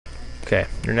Okay,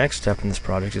 your next step in this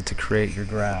project is to create your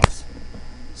graphs.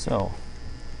 So,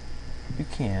 you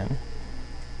can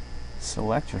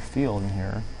select your field in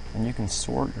here, and you can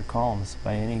sort your columns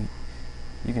by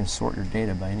you can sort your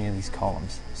data by any of these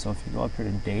columns. So if you go up here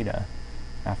to data,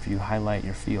 after you highlight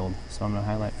your field, so I'm going to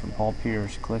highlight from Paul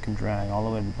Pierce, click and drag all the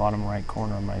way to the bottom right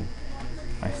corner of my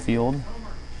field.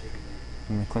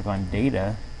 I'm going to click on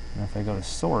data, and if I go to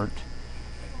sort,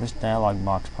 this dialog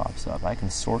box pops up. I can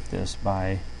sort this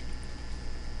by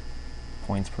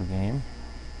points per game,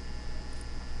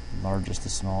 largest to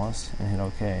smallest, and hit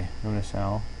OK. Notice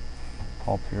how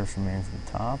Paul Pierce remains at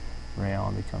the top, Ray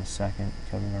Allen becomes second,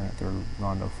 Kevin Garnett third,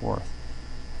 Rondo fourth.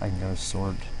 I can go to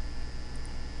sort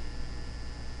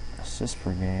assists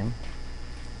per game,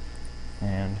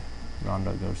 and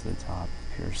Rondo goes to the top,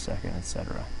 Pierce second,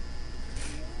 etc.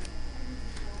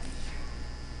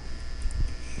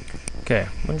 Okay,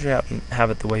 once you have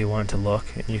it the way you want it to look,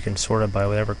 you can sort it by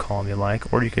whatever column you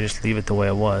like, or you could just leave it the way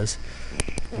it was.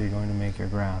 So you're going to make your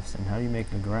graphs. And how you make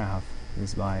a graph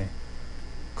is by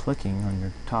clicking on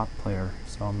your top player.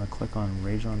 So I'm going to click on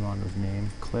Rajon Rondo's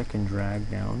name, click and drag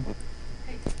down.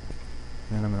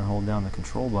 Then I'm going to hold down the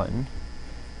control button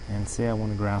and say I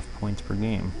want to graph points per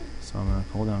game. So I'm going to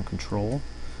hold down control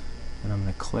and I'm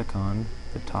going to click on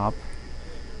the top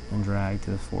and drag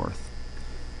to the fourth.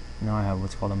 Now I have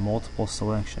what's called a multiple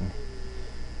selection.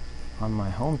 On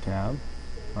my home tab,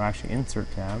 or actually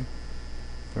insert tab,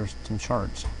 there's some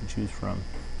charts to choose from.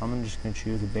 I'm just going to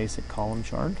choose a basic column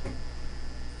chart,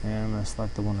 and I'm going to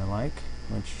select the one I like,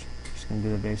 which I'm just going to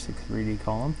do the basic 3D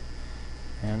column,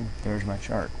 and there's my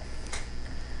chart.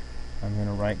 I'm going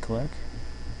to right click,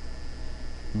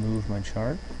 move my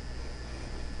chart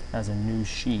as a new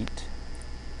sheet,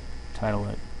 title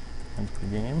it points per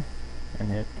game, and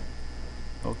hit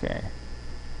OK.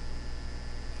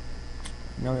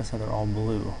 Notice how they're all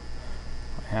blue.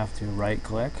 I have to right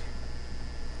click,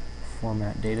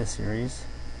 format data series,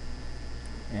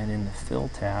 and in the fill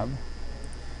tab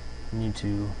you need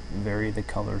to vary the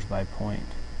colors by point,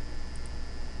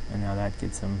 and now that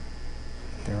gets them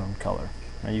their own color.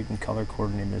 Now you can color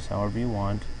coordinate this however you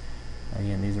want.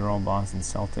 Again, these are all Boston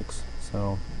Celtics,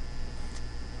 so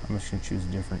I'm just going to choose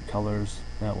different colors.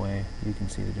 That way you can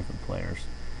see the different players.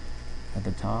 At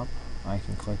the top, I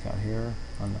can click out here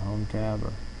on the home tab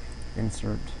or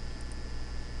insert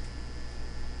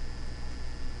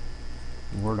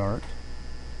word art,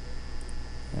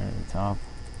 and at the top,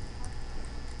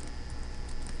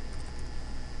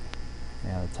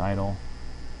 the title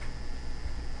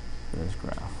for this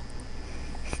graph.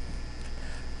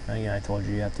 Now again, I told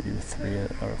you have to do 3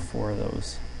 or 4 of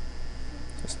those.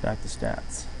 Just back to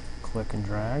stats. Click and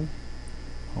drag,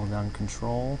 hold down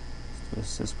control, to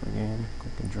assists per game,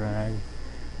 click and drag,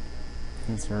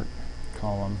 insert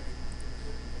column,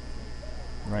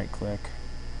 right click,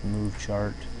 move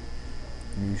chart,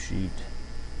 new sheet,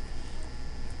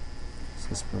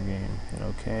 assists per game, hit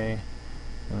OK.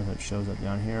 Notice it shows up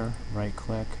down here, right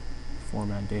click,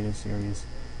 format data series,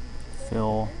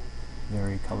 fill,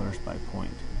 vary colors by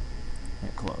point,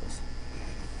 hit close.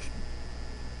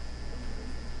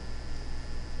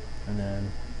 And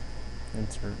then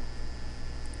insert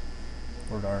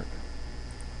word art.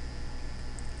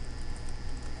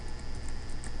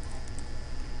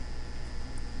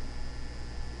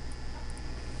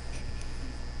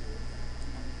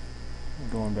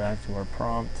 Going back to our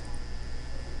prompt,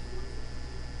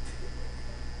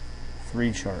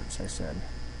 3 charts I said.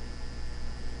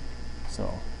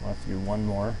 So we'll have to do one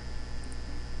more.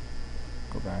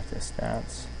 Go back to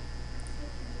stats,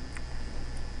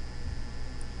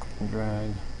 click and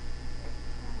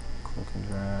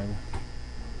drag,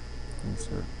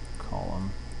 insert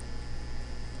column,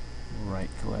 right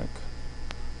click,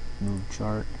 move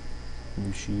chart,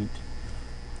 new sheet,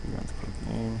 events per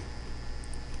game,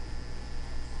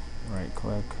 right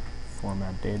click,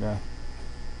 format data,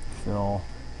 fill,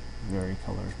 vary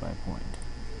colors by point.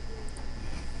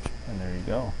 And there you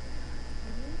go.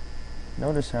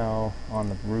 Notice how on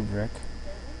the rubric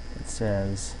it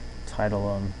says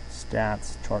title them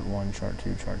stats, chart 1, chart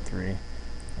 2, chart 3,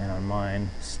 and on mine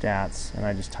stats, and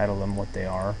I just title them what they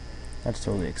are. That's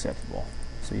totally acceptable.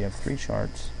 So you have 3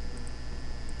 charts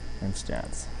and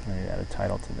stats. I need to add a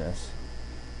title to this.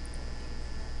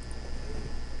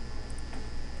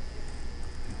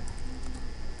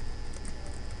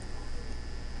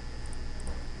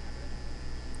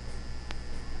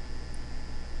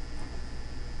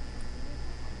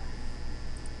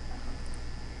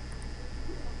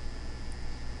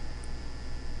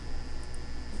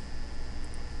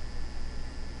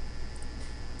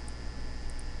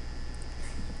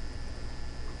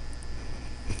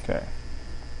 Okay.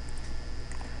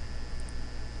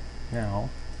 Now,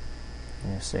 I'm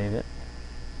going to save it,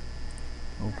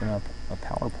 open up a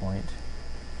PowerPoint,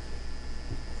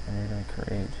 and you're going to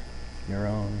create your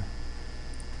own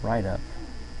write-up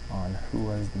on who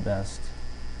was the best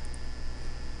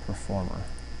performer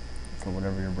for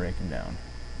whatever you're breaking down.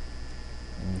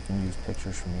 And you can use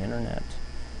pictures from the internet.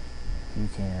 You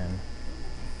can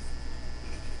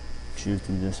choose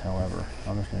to do this however.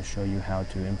 I'm just going to show you how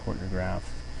to import your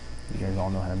graph. You guys all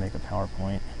know how to make a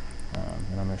PowerPoint,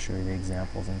 and I'm going to show you the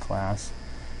examples in class.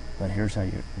 But here's how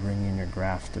you bring in your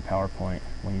graphs to PowerPoint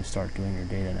when you start doing your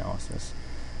data analysis.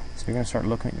 So you're going to start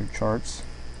looking at your charts,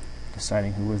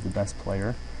 deciding who was the best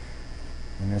player.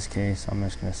 In this case, I'm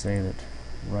just going to say that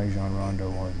Rajon Rondo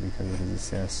was because of his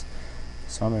assists.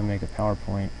 So I'm going to make a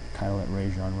PowerPoint, title it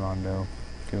Rajon Rondo,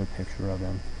 give a picture of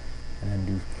him, and then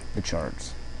do the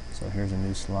charts. So here's a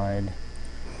new slide.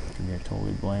 It can be a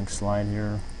totally blank slide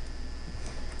here.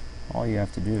 All you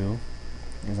have to do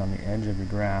is on the edge of your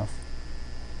graph,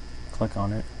 click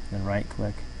on it, then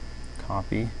right-click,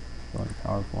 copy, go into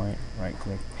PowerPoint,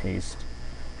 right-click, paste,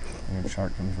 and your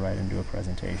chart comes right into a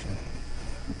presentation.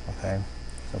 Okay,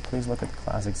 so please look at the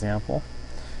class example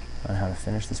on how to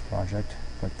finish this project,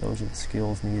 but those are the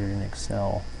skills needed in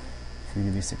Excel for you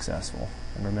to be successful.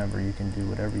 And remember, you can do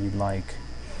whatever you'd like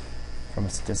from a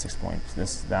statistics point.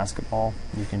 This is basketball,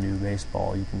 you can do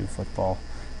baseball, you can do football,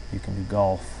 you can do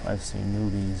golf, I've seen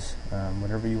movies,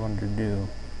 whatever you wanted to do,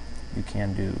 you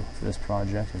can do for this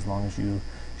project as long as you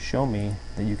show me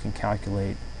that you can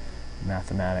calculate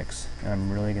mathematics. And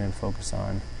I'm really going to focus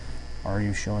on, are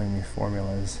you showing me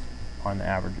formulas on the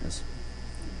averages?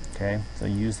 Okay, so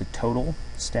use the total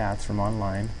stats from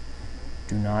online,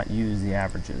 do not use the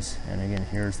averages. And again,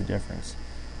 here's the difference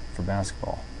for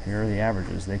basketball. Here are the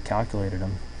averages, they calculated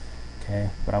them, okay,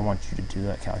 but I want you to do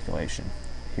that calculation.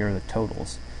 Here are the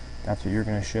totals. That's what you're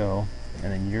going to show,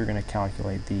 and then you're going to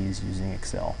calculate these using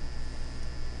Excel.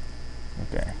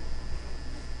 Okay.